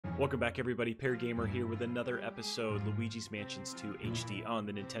Welcome back, everybody. Pear Gamer here with another episode, Luigi's Mansions 2 HD on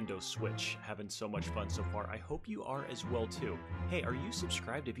the Nintendo Switch. Having so much fun so far. I hope you are as well too. Hey, are you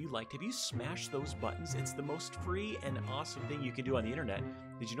subscribed? Have you liked? Have you smashed those buttons? It's the most free and awesome thing you can do on the internet.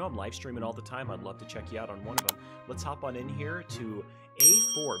 Did you know I'm live streaming all the time? I'd love to check you out on one of them. Let's hop on in here to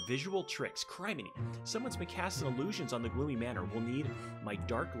A4, Visual Tricks. Criminy. Someone's been casting illusions on the gloomy manor. We'll need my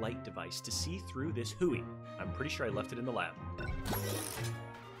dark light device to see through this hooey. I'm pretty sure I left it in the lab.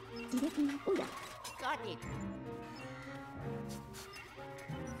 Got it.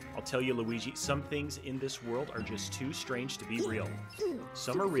 I'll tell you, Luigi, some things in this world are just too strange to be real.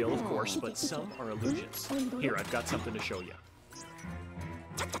 Some are real, of course, but some are illusions. Here, I've got something to show you.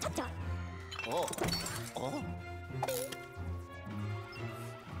 Oh. Oh.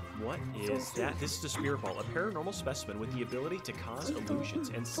 What is that? This is a spirit ball, a paranormal specimen with the ability to cause illusions,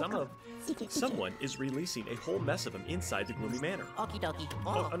 and someone is releasing a whole mess of them inside the gloomy manor. Okie dokie.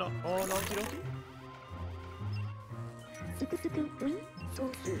 Oh, no, okie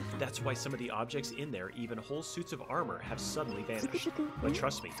dokie. That's why some of the objects in there, even whole suits of armor, have suddenly vanished. But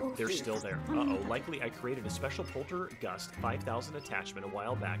trust me, they're still there. Uh-oh, likely I created a special poltergust 5000 attachment a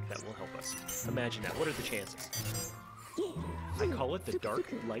while back that will help us. Imagine that. What are the chances? I call it the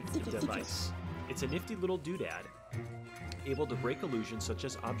Dark Light Device. It's a nifty little doodad, able to break illusions such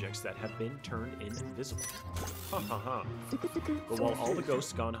as objects that have been turned invisible. Ha ha ha. But while all the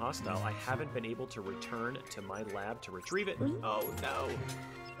ghosts gone hostile, I haven't been able to return to my lab to retrieve it. Oh no.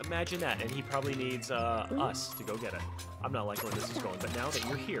 Imagine that, and he probably needs us to go get it. I'm not liking where this is going, but now that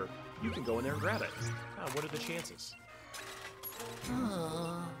you're here, you can go in there and grab it. What are the chances?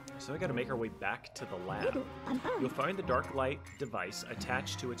 So I gotta make our way back to the lab. You'll find the dark light device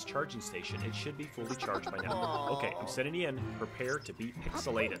attached to its charging station. It should be fully charged by now. Okay, I'm sending you in. Prepare to be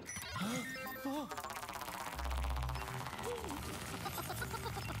pixelated.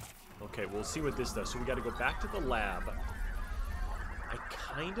 Okay, we'll see what this does. So we gotta go back to the lab. I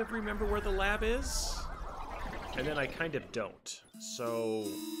kind of remember where the lab is, and then I kind of don't. So...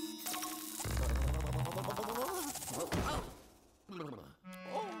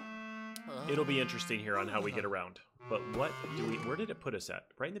 it'll be interesting here on how we get around. But what do we... where did it put us at?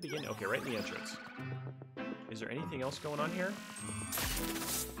 Right in the beginning? Okay, right in the entrance. Is there anything else going on here?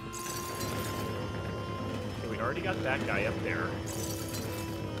 Okay, we already got that guy up there.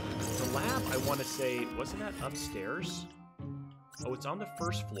 The lab, I want to say... wasn't that upstairs? Oh, it's on the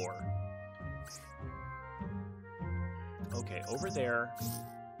first floor. Okay, over there.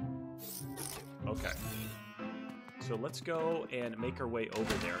 Okay. So let's go and make our way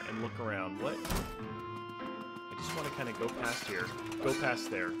over there and look around. What? I just want to kind of go past here. Go past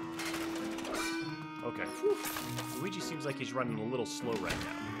there. Okay. Whew. Luigi seems like he's running a little slow right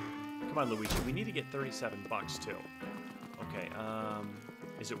now. Come on, Luigi. We need to get 37 bucks, too. Okay,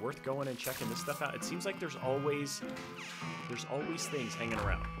 is it worth going and checking this stuff out? It seems like there's always things hanging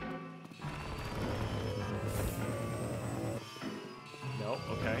around. No,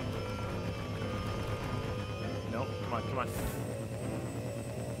 okay. No, come on, come on.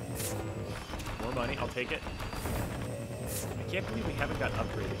 More money, I'll take it. I can't believe we haven't got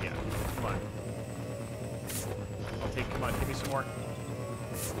upgraded yet. Come on. I'll take, come on, give me some more.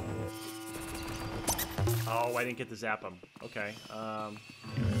 Oh, I didn't get to zap him. Okay,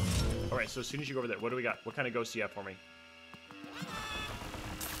 alright, so as soon as you go over there, what do we got? What kind of ghost do you have for me?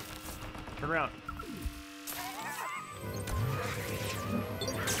 Turn around.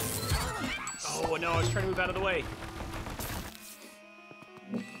 Oh no, I was trying to move out of the way.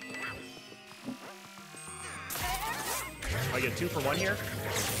 I get 2 for 1 here?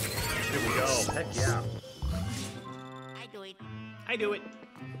 Here we go. Heck yeah. I do it. I do it.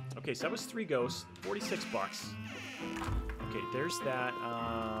 Okay, so that was 3 ghosts, 46 bucks. Okay, there's that.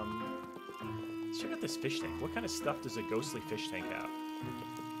 Let's check out this fish tank. What kind of stuff does a ghostly fish tank have?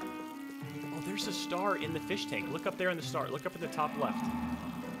 Oh, there's a star in the fish tank. Look up there in the star. Look up in the top left.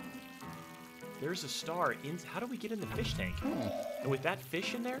 There's a star in... how do we get in the fish tank? And with that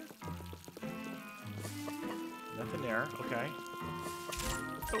fish in there? Nothing there. Okay.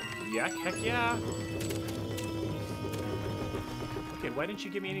 Oh, yeah. Heck yeah. Okay, why didn't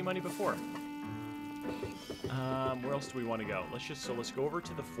you give me any money before? Where else do we want to go? Let's go over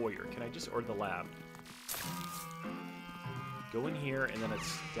to the foyer. Can I just... or the lab. Go in here, and then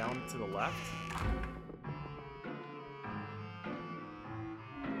it's down to the left.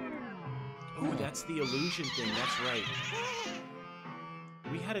 Oh, that's the illusion thing. That's right.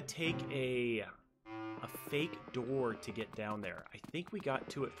 We had to take a fake door to get down there. I think we got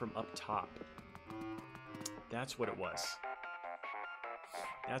to it from up top. That's what it was.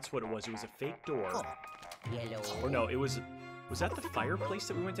 That's what it was. It was a fake door. Yellow. Or no, it was Was that the fireplace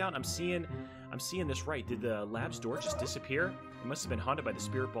that we went down? I'm seeing this right. Did the lab's door just disappear? It must have been haunted by the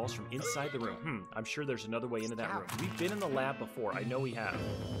spirit balls from inside the room. I'm sure there's another way into that room. We've been in the lab before. I know we have.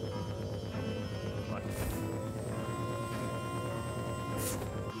 Come on.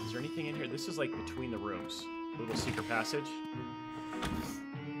 Is there anything in here? This is like between the rooms. A little secret passage.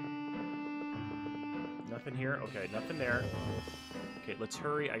 Nothing here. Okay, nothing there. Okay, let's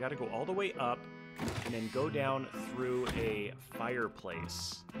hurry. I gotta go all the way up and then go down through a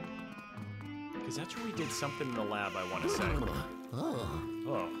fireplace. Because that's where we did something in the lab, I want to say.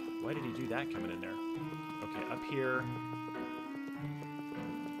 Oh, why did he do that coming in there? Okay, up here.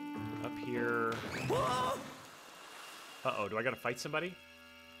 Up here. Uh-oh, do I gotta fight somebody?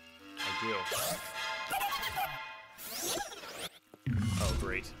 I do. Oh,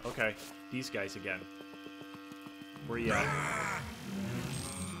 great. Okay, these guys again. Where you at?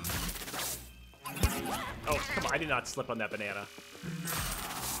 Oh, come on, I did not slip on that banana.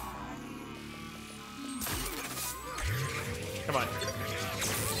 Come on.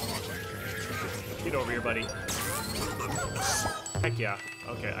 Get over here, buddy. Heck yeah.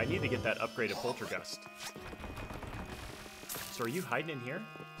 Okay, I need to get that upgraded poltergust. So are you hiding in here?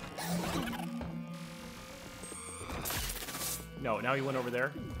 No, now he went over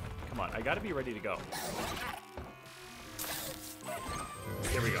there. Come on, I gotta be ready to go.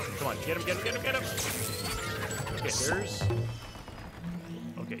 There we go. Come on, get him, get him, get him, get him! Okay, there's...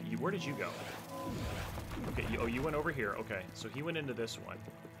 Okay, where did you go? Okay, you went over here. Okay, so he went into this one.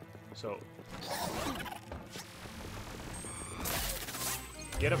 So...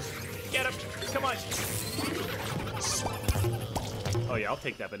 Get him! Get him! Come on! Oh yeah, I'll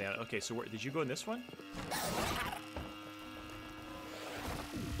take that banana. Okay, so where, did you go in this one?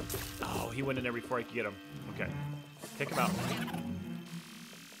 Oh, he went in there before I could get him. Okay. Take him out.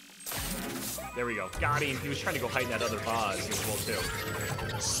 There we go. Got him. He was trying to go hide in that other vase as well, too.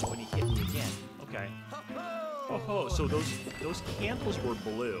 When he hit me again. Okay. Oh, so those candles were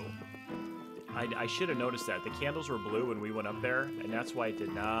blue. I should have noticed that. The candles were blue when we went up there, and that's why it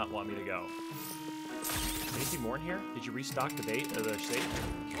did not want me to go. Anything more in here? Did you restock the bait or the safe?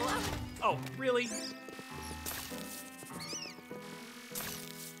 Oh, really?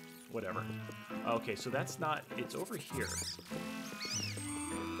 Whatever. Okay, so that's not... It's over here.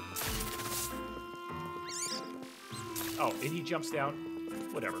 Oh, and he jumps down.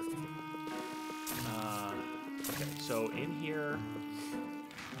 Whatever. Okay, so in here...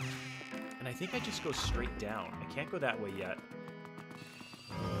 And I think I just go straight down. I can't go that way yet.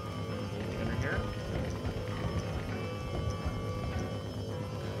 Anything under here?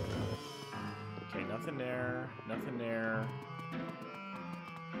 Okay, nothing there. Nothing there.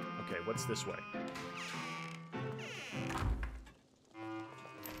 Okay, what's this way?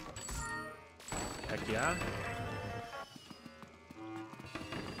 Heck yeah.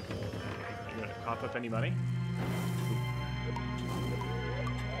 You gonna cough up any money?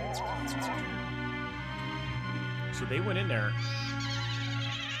 So they went in there.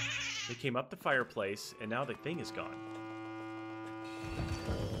 They came up the fireplace, and now the thing is gone.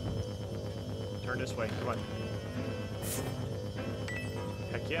 Turn this way. Come on.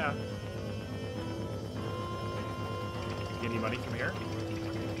 Heck yeah. Get any money from here?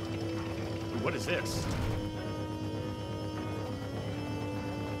 Ooh, what is this?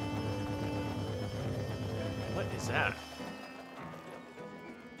 What is that?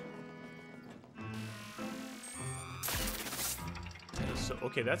 So,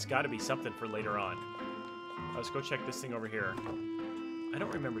 okay, that's got to be something for later on. Let's go check this thing over here. I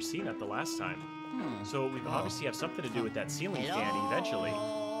don't remember seeing that the last time. So we obviously have something to do with that ceiling fan eventually.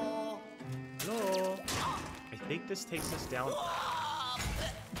 Hello? I think this takes us down.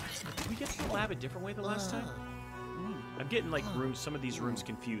 Did we get to the lab a different way the last time? I'm getting like rooms, some of these rooms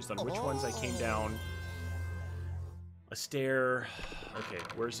confused on which ones I came down. A stair. Okay,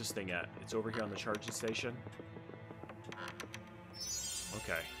 where's this thing at? It's over here on the charging station.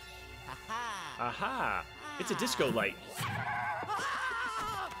 Okay. Aha! It's a disco light.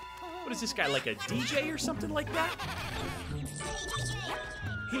 What is this guy, like a DJ or something like that?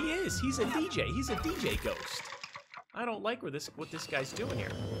 He is. He's a DJ. He's a DJ ghost. I don't like what this guy's doing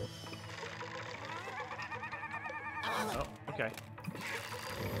here. Oh, okay.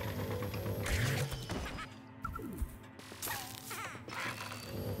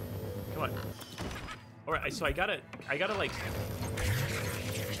 Come on. All right, so I gotta like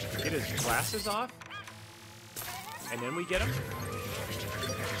get his glasses off, and then we get him.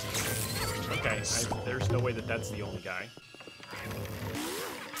 Okay, there's no way that that's the only guy.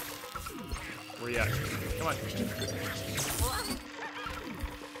 Where you at? Come on.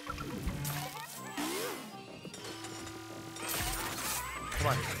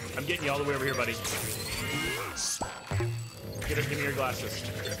 Come on. I'm getting you all the way over here, buddy. Give me your glasses.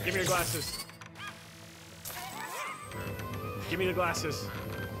 Give me your glasses. Give me the glasses.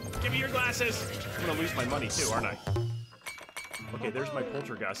 Give me your glasses. I'm gonna lose my money too, aren't I? Okay, there's my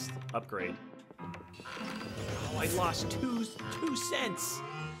poltergust upgrade. Oh, I lost two cents.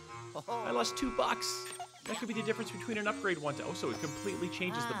 I lost $2. That could be the difference between an upgrade one to... Oh, so it completely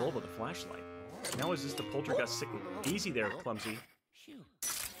changes the bulb of the flashlight. Now is this the poltergust sick? Easy there, Clumsy.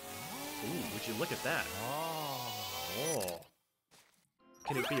 Ooh, would you look at that? Oh.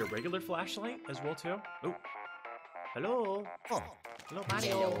 Can it be a regular flashlight as well, too? Oh. Hello? Oh. Hello,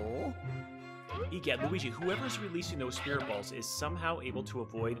 Mario. Egad, Luigi, whoever's releasing those spirit balls is somehow able to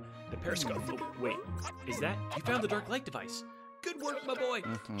avoid the periscope. Oh, wait. Is that... You found the dark light device. Good work, my boy.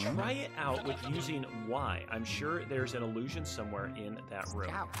 Try it out with using Y. I'm sure there's an illusion somewhere in that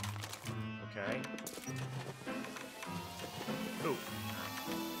room. Okay. Ooh.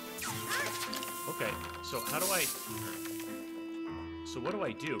 Okay, so how do I... So what do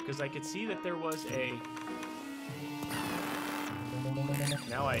I do? Because I could see that there was a...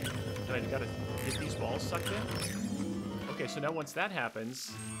 Now I gotta get these balls sucked in? Okay, so now once that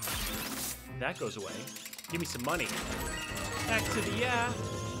happens, that goes away. Give me some money. Back to the yeah.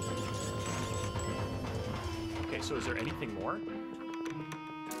 Okay, so is there anything more?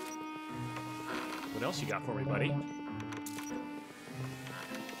 What else you got for me, buddy?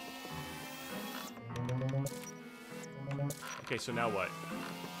 Okay, so now what?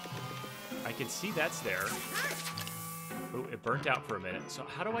 I can see that's there. Oh, it burnt out for a minute. So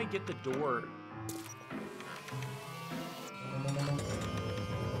how do I get the door?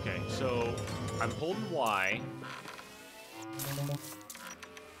 Okay, so I'm holding Y.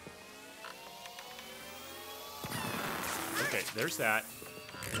 Okay, there's that.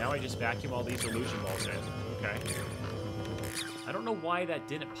 Now I just vacuum all these illusion balls in. Okay. I don't know why that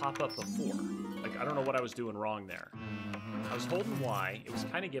didn't pop up before. Like, I don't know what I was doing wrong there. I was holding Y. It was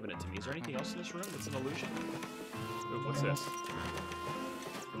kind of giving it to me. Is there anything else in this room that's an illusion? Ooh, what's this?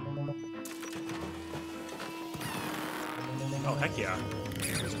 Oh, heck yeah.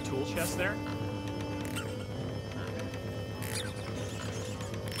 There's a tool chest there.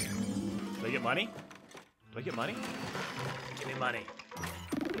 Do I get money? Do I get money? Give me money.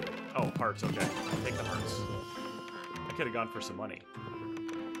 Oh, hearts, okay. I'll take the hearts. I could have gone for some money.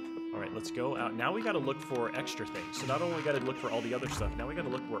 Alright, let's go out. Now we gotta look for extra things. So not only gotta look for all the other stuff, now we gotta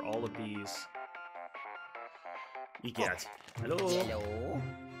look where all of these... Egad. Hello? Jello.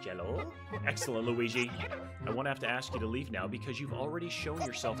 Jello? Excellent, Luigi. I won't have to ask you to leave now because you've already shown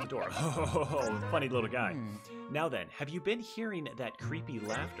yourself the door. Oh, funny little guy. Now then, have you been hearing that creepy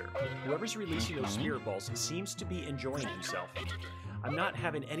laughter? Whoever's releasing those spirit balls seems to be enjoying himself. I'm not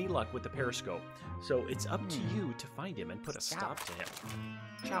having any luck with the periscope, so it's up to you to find him and put a stop to him.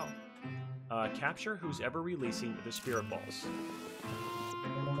 Ciao. Capture who's ever releasing the spirit balls.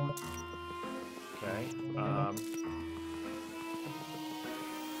 Okay,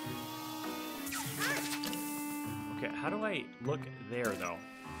 Okay, how do I look there, though?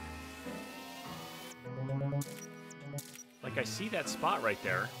 Like, I see that spot right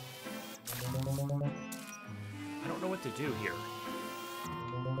there. I don't know what to do here.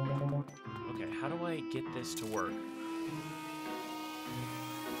 Okay, how do I get this to work?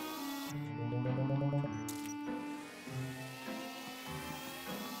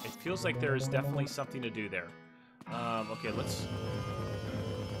 It feels like there is definitely something to do there. Okay, let's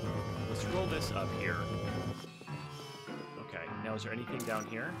roll this up here. Okay, now is there anything down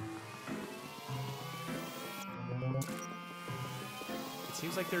here? It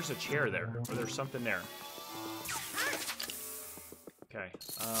seems like there's a chair there, or there's something there. Okay,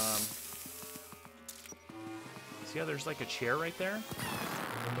 see how there's like a chair right there?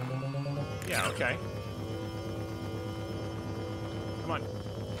 Yeah, okay. Come on.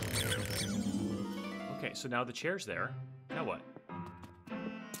 Okay, so now the chair's there. Now what?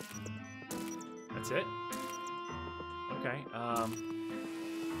 That's it? Okay, I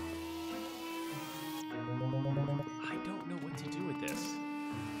don't know what to do with this.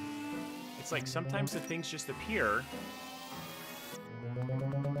 It's like sometimes the things just appear,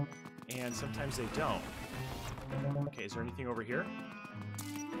 and sometimes they don't. Okay, is there anything over here?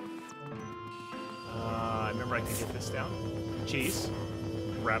 I remember I can get this down. Cheese.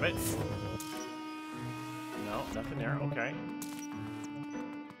 Rabbit. No, nothing there. Okay.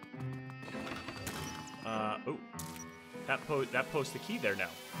 Oh. That posts the key there now.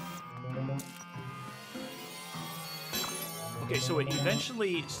 Okay, so it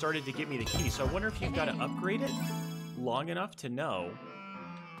eventually started to give me the key. So I wonder if you've got to upgrade it long enough to know.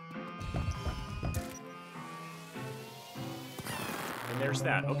 there's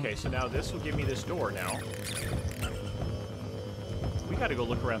that. Okay, so now this will give me this door now. We gotta go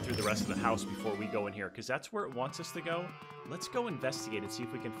look around through the rest of the house before we go in here, because that's where it wants us to go. Let's go investigate and see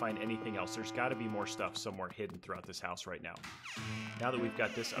if we can find anything else. There's gotta be more stuff somewhere hidden throughout this house right now. Now that we've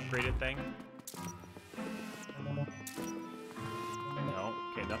got this upgraded thing. No,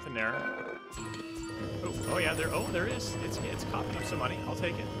 okay, nothing there. Oh yeah, there is. It's coughing up some money. I'll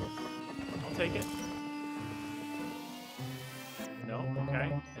take it. I'll take it. No,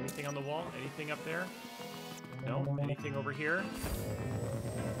 okay. Anything on the wall? Anything up there? No. Anything over here?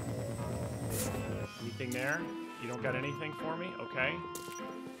 Anything there? You don't got anything for me? Okay.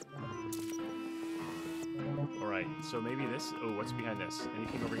 Alright, so maybe this... Oh, what's behind this?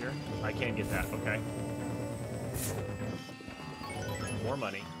 Anything over here? I can't get that. Okay. More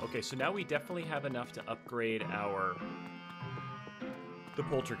money. Okay, so now we definitely have enough to upgrade the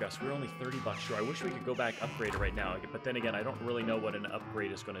poltergust. We're only 30 bucks short. I wish we could go back upgrade it right now, but then again, I don't really know what an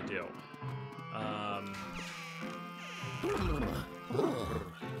upgrade is going to do.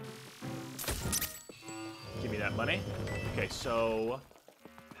 Give me that money. Okay, so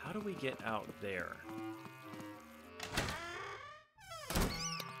how do we get out there?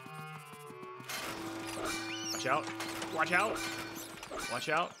 Watch out. Watch out. Watch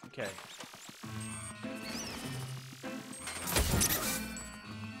out. Okay.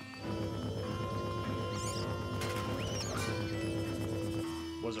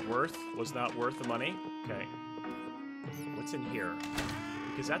 Was not worth the money. Okay. What's in here?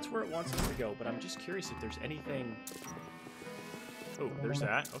 Because that's where it wants us to go, but I'm just curious if there's anything... Oh, there's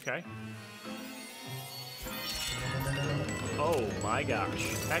that. Okay. Oh my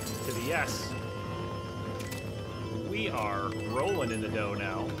gosh. Heck to the yes. We are rolling in the dough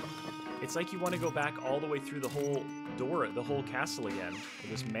now. It's like you want to go back all the way through the whole door, the whole castle again, for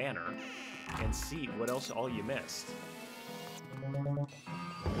this manor, and see what else all you missed. Can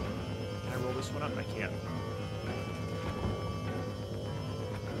I roll this one up? I can't.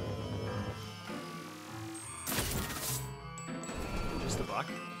 Just a buck?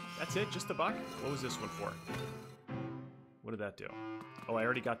 That's it? Just a buck? What was this one for? What did that do? Oh, I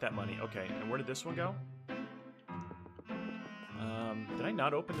already got that money. Okay, and where did this one go? Did I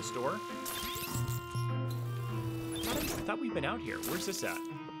not open this door? I thought we'd been out here. Where's this at?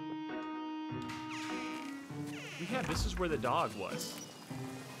 We have. This is where the dog was.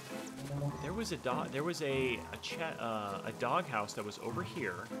 There was a dog. There was a dog house that was over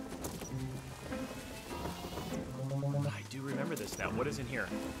here. I do remember this now. What is in here?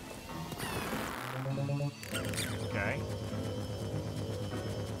 Okay.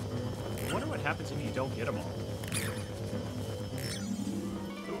 I wonder what happens if you don't get them all.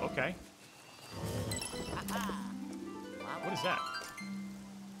 Ooh, okay. What is that?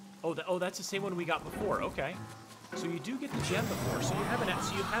 Oh, that's the same one we got before. Okay. So you do get the gem before, so you have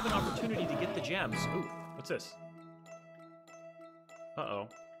an opportunity to get the gems. Ooh, what's this? Uh-oh.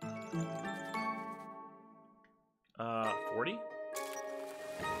 40?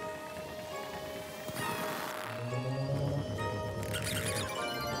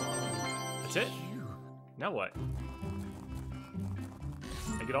 That's it? Now what?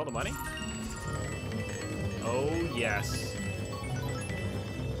 I get all the money? Oh, yes.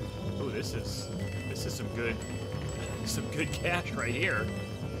 Oh, this is some good cash right here.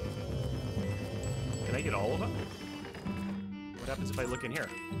 Can I get all of them? What happens if I look in here?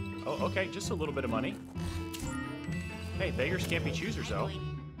 Oh, okay, just a little bit of money. Hey, beggars can't be choosers, though.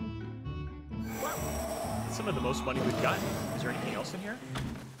 That's some of the most money we've gotten. Is there anything else in here?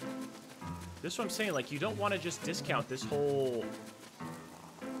 This is what I'm saying, like, you don't want to just discount this whole...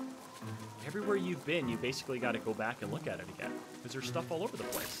 Everywhere you've been, you basically got to go back and look at it again. Because there's stuff all over the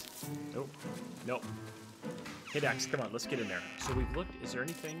place. Nope. Nope. Hey, Dax, come on, let's get in there. So we've looked, is there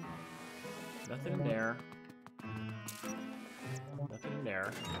anything? Nothing in there. Nothing in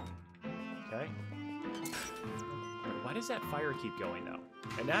there. Okay. Why does that fire keep going, though?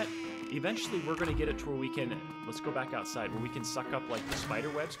 And that, eventually we're going to get it to where we can, let's go back outside, where we can suck up, like, the spider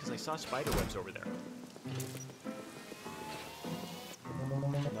webs, because I saw spider webs over there.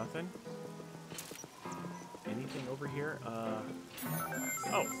 Nothing? Anything over here?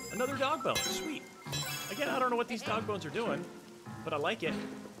 Oh, another dog bone. Sweet. Again, I don't know what these dog bones are doing, but I like it.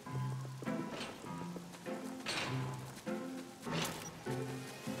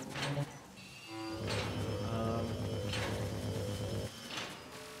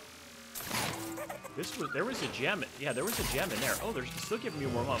 There was a gem. Yeah, there was a gem in there. Oh, they're still giving me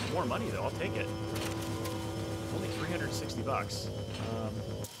more money, though. I'll take it. Only 360 bucks.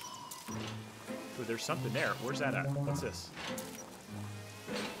 Ooh, there's something there. Where's that at? What's this?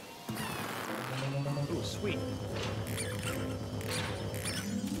 Ooh, sweet.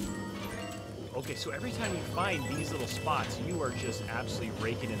 Okay, so every time you find these little spots, you are just absolutely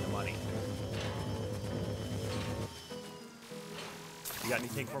raking in the money. You got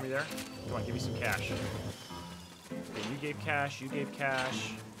anything for me there? Come on, give me some cash. Okay, you gave cash, you gave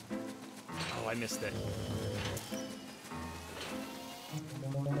cash. Oh, I missed it.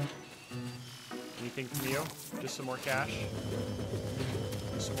 Anything from you? Just some more cash?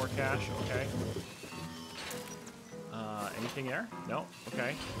 Just some more cash, okay. Anything there? No?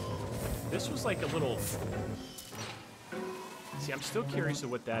 Okay. This was like a little... See, I'm still curious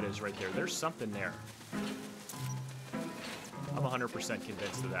of what that is right there. There's something there. I'm 100%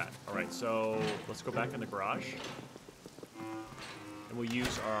 convinced of that. Alright, so let's go back in the garage. And we'll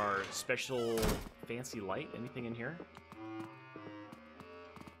use our special fancy light. Anything in here?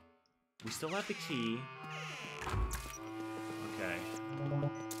 We still have the key. Okay.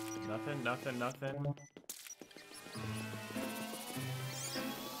 Nothing, nothing, nothing.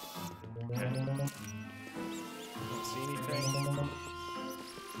 Okay. Don't see anything.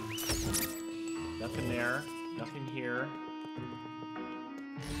 Nothing there. Nothing here.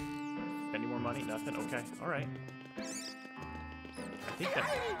 Any more money? Nothing? Okay. Alright. I think that...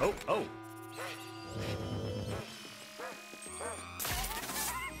 Oh! Oh!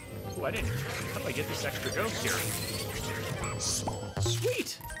 Ooh, I didn't... How do I get this extra ghost here?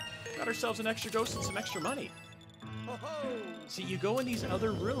 Sweet! Got ourselves an extra ghost and some extra money. See, you go in these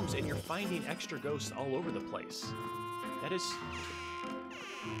other rooms and you're finding extra ghosts all over the place. That is...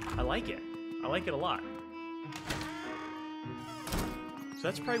 I like it. I like it a lot. So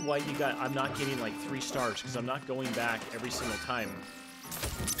that's probably why you got... I'm not getting like 3 stars, because I'm not going back every single time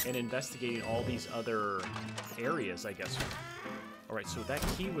and investigating all these other areas, I guess. Alright, so that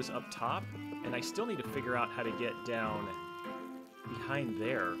key was up top, and I still need to figure out how to get down behind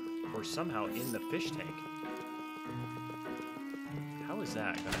there, or somehow in the fish tank. How is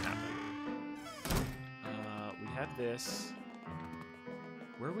that gonna happen? We have this.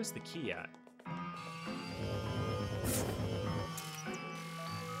 Where was the key at?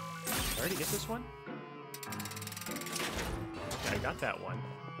 Did I already get this one? Okay, I got that one.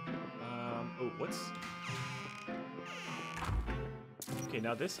 Oh, what's... Okay,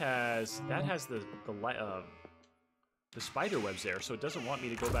 now this has... That has the spider webs there, so it doesn't want me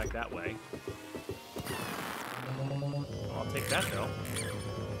to go back that way. I'll take that, though.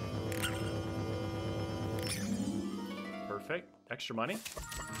 Perfect. Extra money.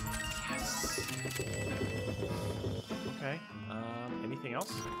 Yes! Okay. Anything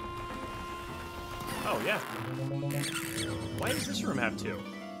else? Oh, yeah. Why does this room have 2?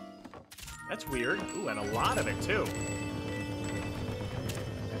 That's weird. Ooh, and a lot of it, too.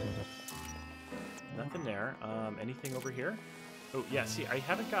 Nothing there. Anything over here? Oh, yeah, see, I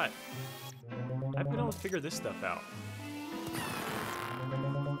haven't got... I've been able to figure this stuff out.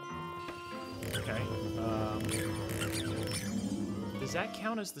 Okay. Does that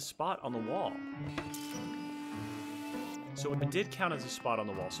count as the spot on the wall? So it did count as a spot on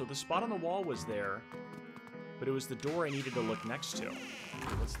the wall. So the spot on the wall was there, but it was the door I needed to look next to.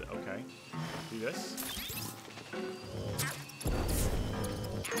 What's the... Okay. Do this.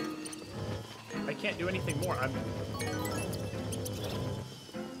 I can't do anything more. I'm...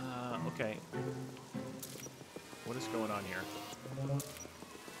 okay. What is going on here?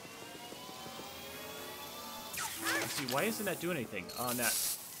 Let's see, why isn't that doing anything on that...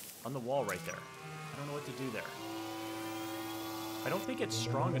 on the wall right there? I don't know what to do there. I don't think it's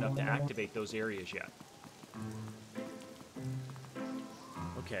strong enough to activate those areas yet.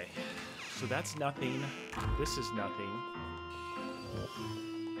 Okay. So that's nothing. This is nothing.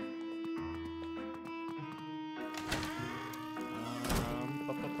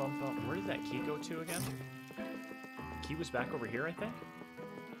 Where did that key go to again? The key was back over here, I think?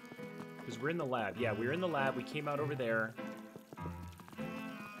 Because we're in the lab. Yeah, we were in the lab. We came out over there.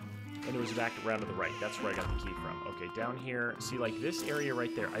 And it was back around to the right. That's where I got the key from. Okay, down here. See, like, this area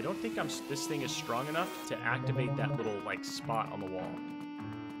right there. I don't think this thing is strong enough to activate that little, like, spot on the wall.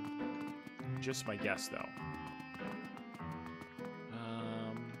 Just my guess, though.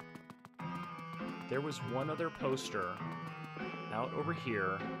 There was one other poster out over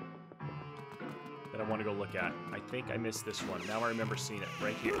here that I want to go look at. I think I missed this one. Now I remember seeing it.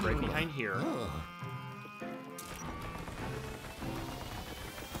 Right here. Right behind here.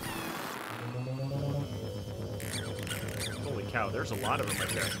 Holy cow, there's a lot of them right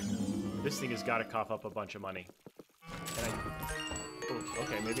there. This thing has got to cough up a bunch of money. And oh,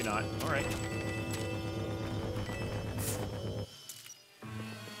 okay, maybe not. Alright.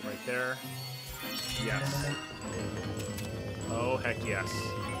 Right there. Yes. Oh, heck yes.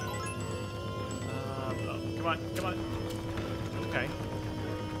 Oh, come on, come on. Okay.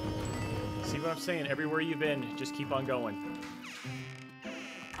 See what I'm saying? Everywhere you've been, just keep on going.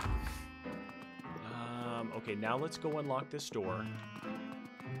 Okay, now let's go unlock this door.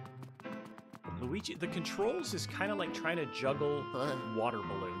 Luigi, the controls is kind of like trying to juggle water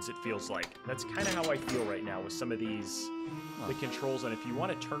balloons, it feels like. That's kind of how I feel right now with some of these, the controls. And if you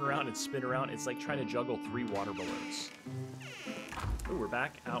want to turn around and spin around, it's like trying to juggle 3 water balloons. Ooh, we're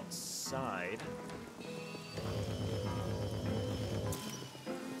back outside.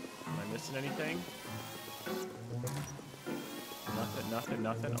 Am I missing anything?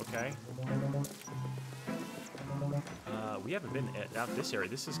 Nothing, okay. We haven't been out this area.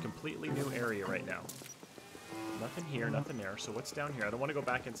 This is a completely new area right now. Nothing here, nothing there. So what's down here? I don't want to go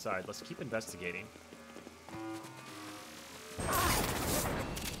back inside. Let's keep investigating.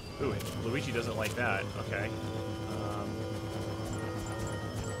 Ooh, Luigi doesn't like that. Okay.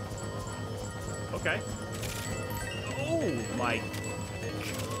 Okay. Oh my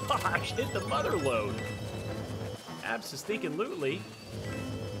gosh, hit the mother load. Abso-stinkin-lutely.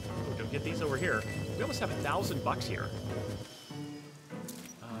 Oh, don't get these over here. We almost have $1,000 here.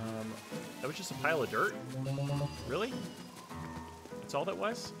 That was just a pile of dirt? Really? That's all that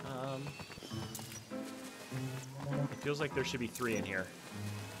was? It feels like there should be 3 in here.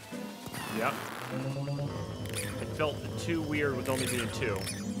 Yep. It felt too weird with only being 2.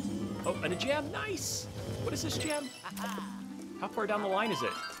 Oh, and a gem! Nice! What is this gem? How far down the line is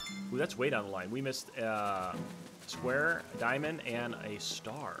it? Ooh, that's way down the line. We missed a square, a diamond, and a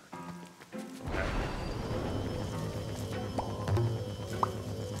star. Okay.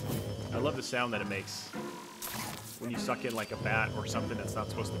 I love the sound that it makes when you suck in like a bat or something that's not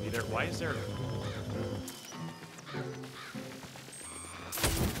supposed to be there. Why is there...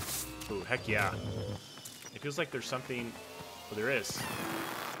 Ooh, heck yeah. It feels like there's something... Oh, there is.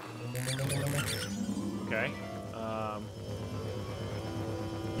 Okay.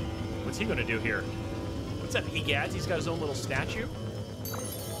 What's he gonna do here? What's up, Egads? He's got his own little statue?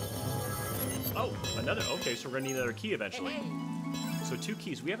 Oh, another... Okay, so we're gonna need another key eventually. So 2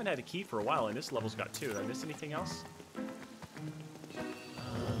 keys. We haven't had a key for a while, and this level's got 2. Did I miss anything else?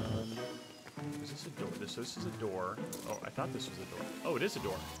 Is this a door? This is a door. Oh, I thought this was a door. Oh, it is a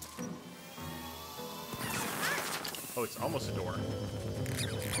door. Oh, it's almost a door.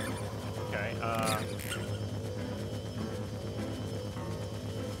 Okay,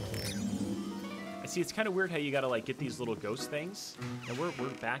 I see, it's kind of weird how you gotta, like, get these little ghost things. And we're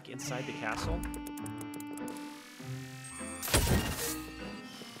back inside the castle.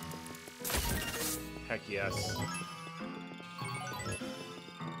 Heck yes.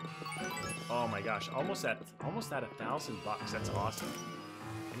 Oh my gosh, almost at $1,000. That's awesome.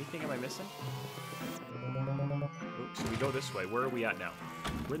 Anything am I missing? Oops, so we go this way. Where are we at now?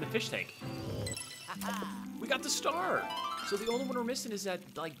 We're in the fish tank. We got the star! So the only one we're missing is that,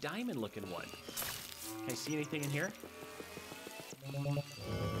 like, diamond-looking one. Can I see anything in here? Can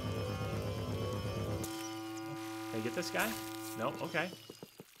I get this guy? No? Okay.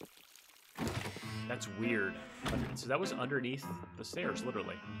 That's weird. So that was underneath the stairs,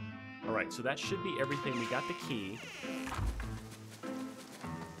 literally. Alright, so that should be everything. We got the key.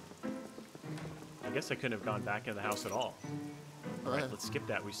 I guess I couldn't have gone back in the house at all. Alright, let's skip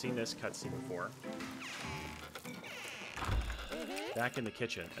that. We've seen this cutscene before. Back in the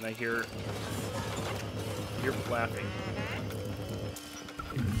kitchen, and I hear laughing.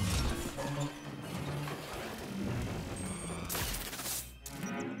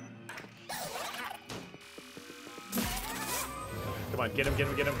 Come on, get him.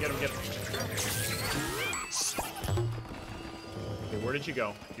 Okay, where did you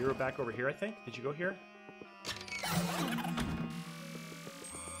go? You were back over here, I think? Did you go here?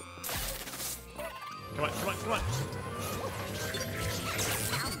 Come on.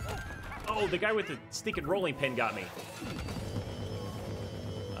 Oh, the guy with the stinking rolling pin got me.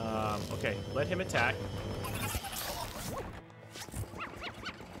 Okay, let him attack.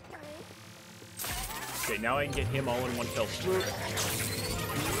 Okay, now I can get him all in one fell swoop.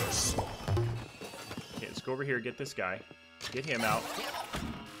 Okay, let's go over here, get this guy. Get him out.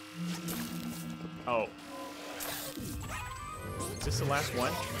 Oh. Is this the last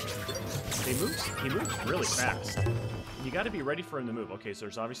one? He moves really fast. You gotta be ready for him to move. Okay, so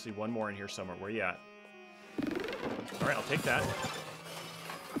there's obviously one more in here somewhere. Where you at? Alright, I'll take that.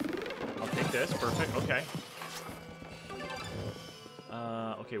 I'll take this. Perfect. Okay.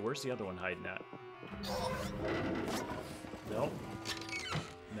 Okay, where's the other one hiding at? Nope.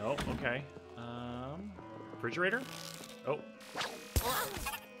 Nope, okay. Refrigerator? Oh.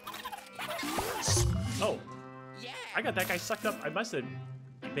 Oh. I got that guy sucked up. I must have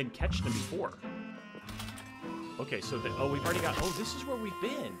been catching him before. Okay, so oh, we've already got. Oh, this is where we've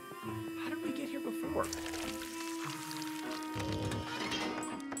been. How did we get here before?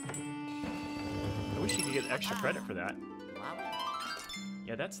 I wish you could get extra credit for that.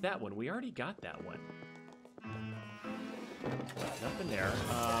 Yeah, that's that one. We already got that one. Nothing there.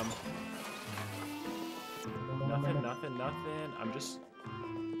 Nothing. I'm just...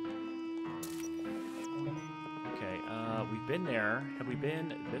 Okay, we've been there. Have we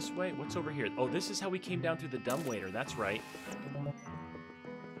been this way? What's over here? Oh, this is how we came down through the dumbwaiter. That's right.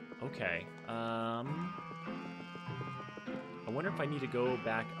 Okay. I wonder if I need to go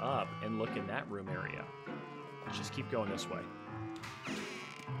back up and look in that room area. Let's just keep going this way.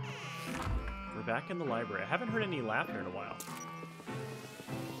 We're back in the library. I haven't heard any laughter in a while.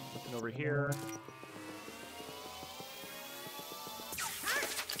 Nothing over here.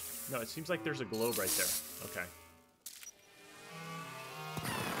 No, it seems like there's a globe right there. Okay.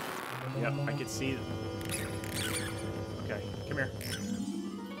 Yep, I can see. Okay, come here.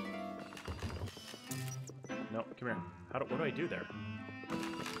 No, come here. What do I do there?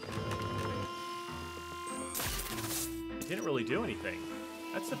 It didn't really do anything.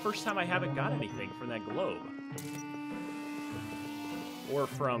 That's the first time I haven't got anything from that globe. Or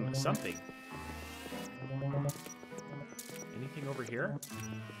from something. Anything over here?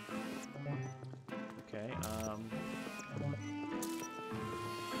 Okay,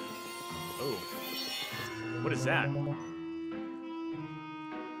 Oh. What is that?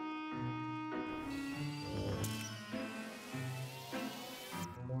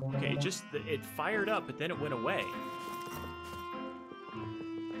 Okay, it fired up, but then it went away.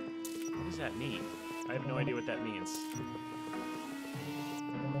 What does that mean? I have no idea what that means.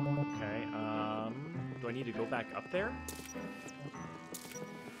 Okay, do I need to go back up there?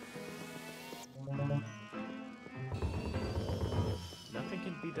 Nothing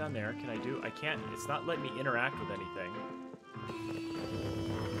can be done there. Can I do? I can't. It's not letting me interact with anything.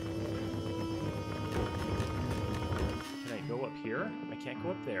 Can I go up here? I can't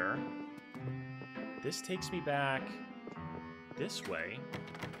go up there. This takes me back this way.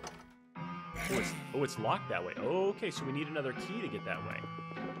 Oh, it's locked that way. Oh, okay, so we need another key to get that way.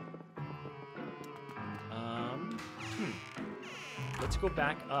 Let's go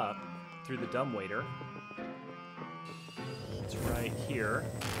back up through the dumbwaiter. It's right here.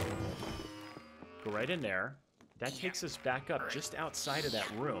 Go right in there. That takes us back up just outside of that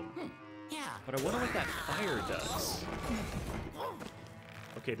room. But I wonder what that fire does.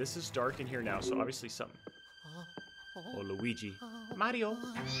 Okay, this is dark in here now, so obviously something. Oh, Luigi. Mario.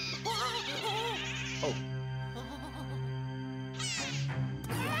 Oh.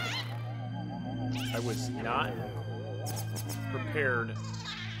 I was not prepared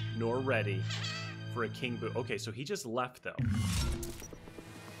nor ready for a King Boo. Okay, so he just left, though.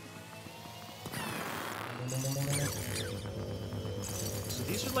 So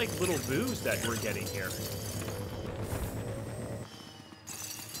these are like little boos that we're getting here.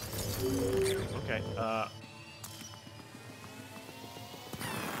 Okay, oh,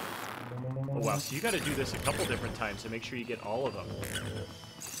 wow, so you gotta do this a couple different times to make sure you get all of them.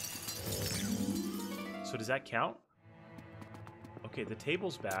 So does that count? Okay, the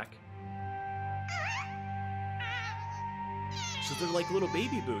table's back. So they're like little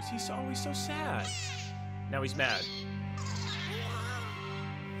baby boos. He's always so sad. Now he's mad.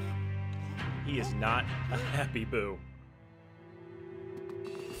 He is not a happy boo.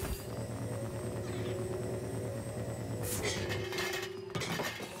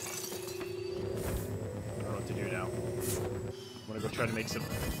 I don't know what to do now. I'm gonna go try to make some...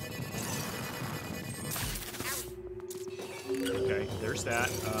 Okay, there's that.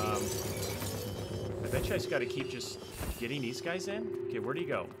 I bet you I just gotta keep just getting these guys in. Okay, where do you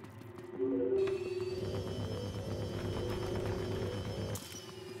go?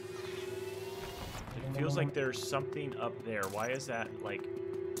 It feels like there's something up there. Why is that, like...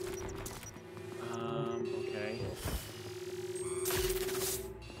 okay.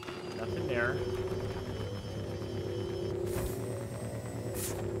 Nothing there.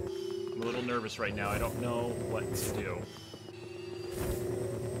 I'm a little nervous right now. I don't know what to do.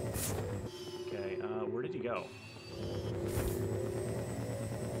 Okay, where did he go?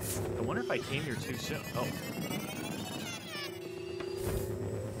 I wonder if I came here too soon. Oh.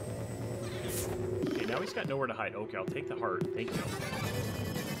 Okay, now he's got nowhere to hide. Okay, I'll take the heart. Thank you.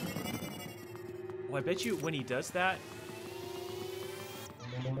 Oh, I bet you when he does that...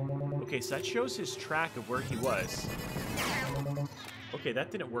 Okay, so that shows his track of where he was. Okay,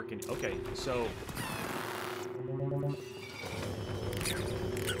 that didn't work. Okay, so...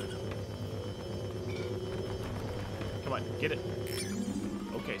 Come on, get it.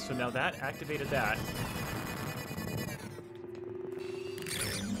 Okay, so now that activated that.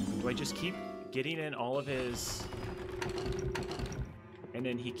 Do I just keep getting in all of his... and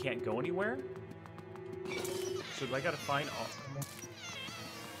then he can't go anywhere? So do I gotta find all...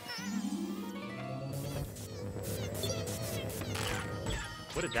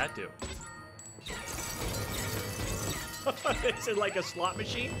 What did that do? Is it like a slot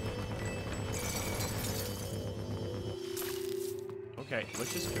machine? Okay,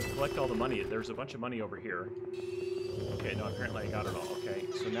 let's just collect all the money. There's a bunch of money over here. Okay, no, apparently I got it all. Okay,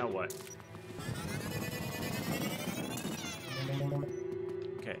 so now what?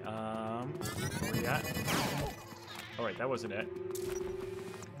 Okay, where you at? Alright, that wasn't it.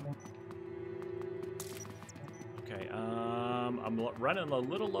 Okay, I'm running a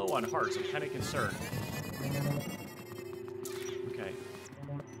little low on hearts. I'm kind of concerned. Okay.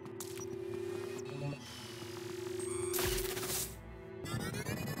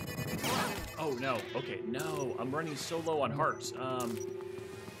 Oh, no. Okay, no. I'm running so low on hearts.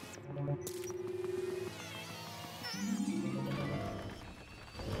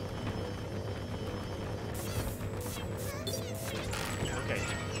 Okay.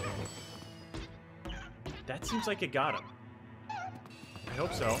 That seems like it got him. I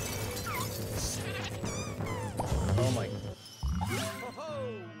hope so. Oh my.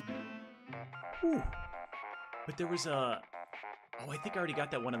 Whew. But there was a... Oh, I think I already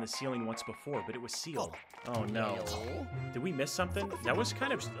got that one on the ceiling once before, but it was sealed. Oh no. Did we miss something? That was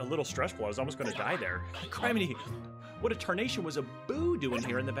kind of a little stressful. I was almost going to die there. Criminy. What a tarnation was a boo doing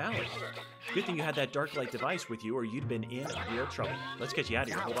here in the valley. Good thing you had that dark light device with you, or you'd been in real trouble. Let's get you out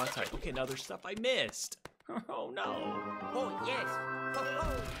of here. Hold on tight. Okay, now there's stuff I missed. Oh no. Oh, yes.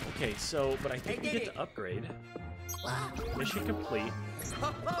 Okay, so, but I think we get to upgrade. Mission complete.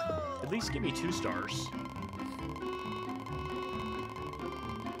 At least give me 2 stars.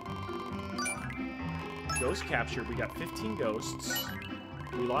 Ghost captured. We got 15 ghosts.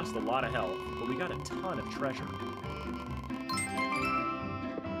 We lost a lot of health, but we got a ton of treasure.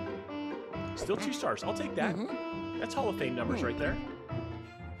 Still 2 stars. I'll take that. That's Hall of Fame numbers right there.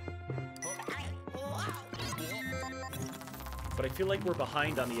 But I feel like we're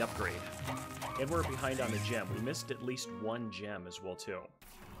behind on the upgrade. And we're behind on the gem. We missed at least 1 gem as well, too.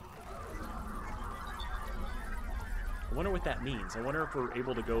 I wonder what that means. I wonder if we're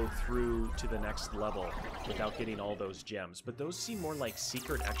able to go through to the next level without getting all those gems. But those seem more like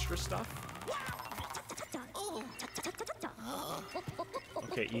secret extra stuff.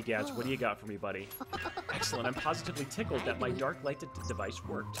 Okay, Egads, what do you got for me, buddy? Excellent. I'm positively tickled that my dark light device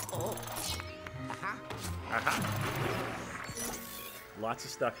worked. Aha. Lots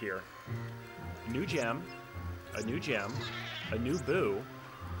of stuff here. New gem. A new gem. A new boo.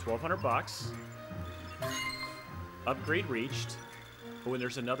 1,200 bucks. Upgrade reached. Oh, and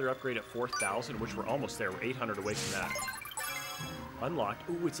there's another upgrade at 4,000, which we're almost there. We're 800 away from that. Unlocked.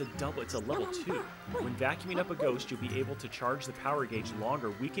 Ooh, it's a double. It's a level 2. When vacuuming up a ghost, you'll be able to charge the power gauge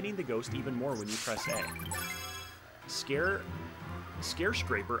longer, weakening the ghost even more when you press A. Scare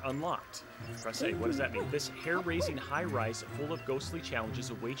Scraper unlocked. Press A. What does that mean? This hair-raising high-rise full of ghostly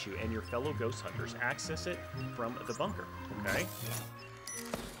challenges awaits you and your fellow ghost hunters. Access it from the bunker. Okay.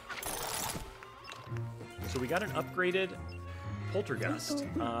 So we got an upgraded poltergust.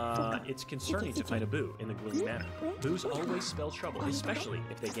 It's concerning to find a boo in the gloomy manor. Boos always spell trouble, especially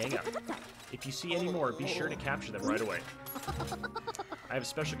if they gang up. If you see any more, be sure to capture them right away. I have a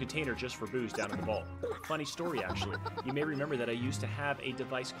special container just for boos down in the vault. Funny story, actually. You may remember that I used to have a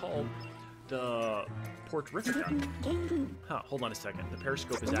device called the Portrifica. Huh, hold on a second. The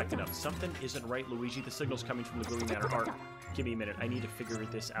periscope is acting up. Something isn't right, Luigi. The signal's coming from the gloomy manor. Art, give me a minute. I need to figure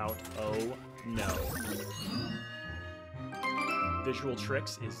this out. Oh, no. Visual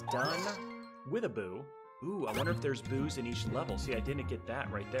Tricks is done with a boo. Ooh, I wonder if there's boos in each level. See, I didn't get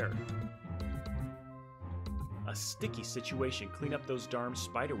that right there. A sticky situation. Clean up those darn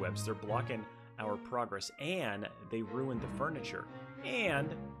spider webs. They're blocking our progress, and they ruined the furniture.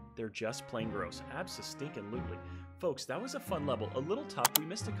 And they're just plain gross. Abso-stinkin-lutely. Folks, that was a fun level. A little tough. We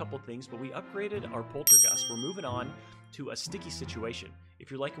missed a couple things, but we upgraded our poltergust. We're moving on to a sticky situation.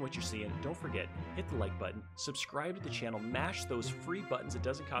 If you're liking what you're seeing, don't forget, hit the like button, subscribe to the channel, mash those free buttons. It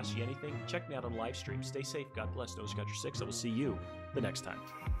doesn't cost you anything. Check me out on live stream. Stay safe. God bless those who got your 6. I will see you the next time.